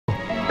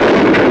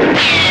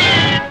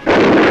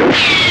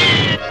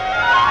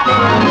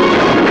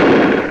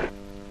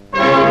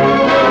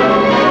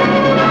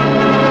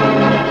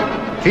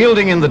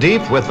Fielding in the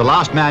deep with the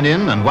last man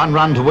in and 1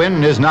 run to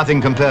win is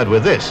nothing compared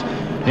with this.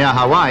 Near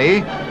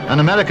Hawaii, an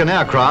American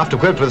aircraft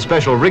equipped with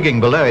special rigging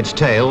below its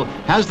tail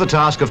has the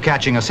task of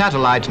catching a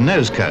satellite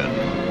nose cone.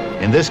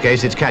 In this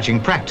case, it's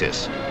catching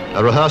practice,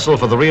 a rehearsal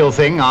for the real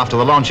thing after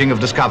the launching of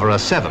Discoverer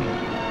 7.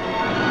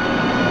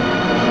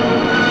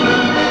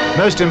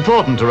 Most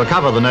important to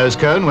recover the nose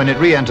cone when it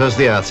re-enters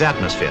the Earth's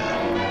atmosphere.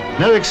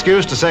 No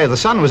excuse to say the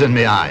sun was in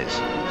me eyes.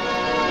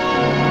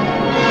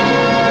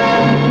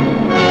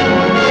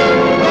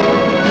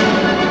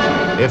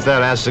 If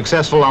they're as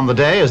successful on the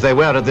day as they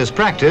were at this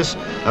practice,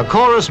 a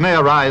chorus may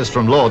arise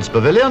from Lord's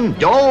Pavilion.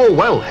 Oh,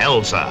 well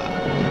held, sir.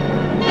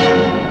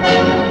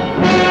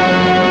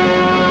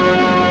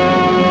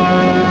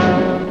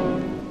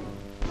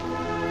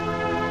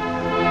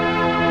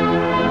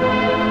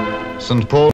 St. Paul.